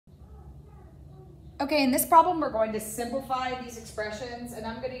Okay, in this problem, we're going to simplify these expressions, and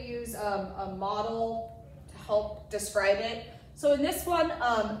I'm going to use a model to help describe it. So in this one,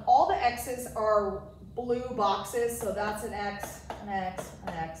 all the x's are blue boxes, so that's an x, an x,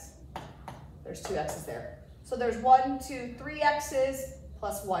 an x. There's two x's there. So there's 1, 2, 3 x's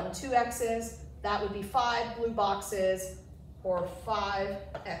plus 1, 2 x's. That would be 5 blue boxes, or 5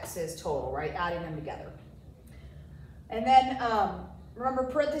 x's total, right? Adding them together. And then remember,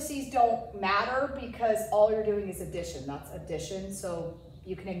 parentheses don't matter because all you're doing is addition. That's addition, so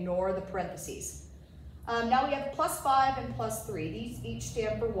you can ignore the parentheses. Now we have plus 5 and plus 3. These each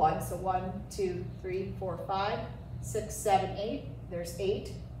stand for 1, so 1, 2, 3, 4, 5, 6, 7, 8. There's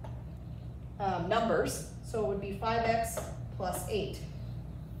 8 numbers, so it would be 5x plus 8.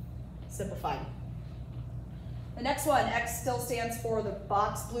 Simplified. The next one, x still stands for the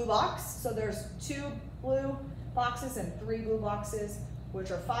blue box, so there's 2 blue boxes and 3 blue boxes,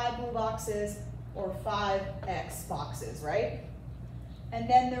 which are 5 blue boxes or 5x boxes, right? And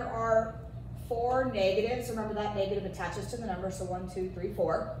then there are 4 negatives. Remember that negative attaches to the number, so 1, 2, 3,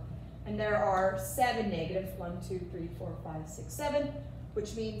 4. And there are 7 negatives, 1, 2, 3, 4, 5, 6, 7,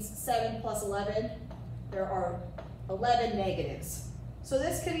 which means 7 plus 11, there are 11 negatives. So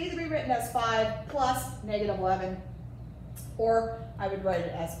this could either be written as 5 plus negative 11, or I would write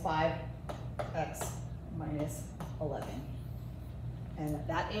it as 5x minus 11. And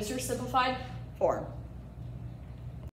that is your simplified form.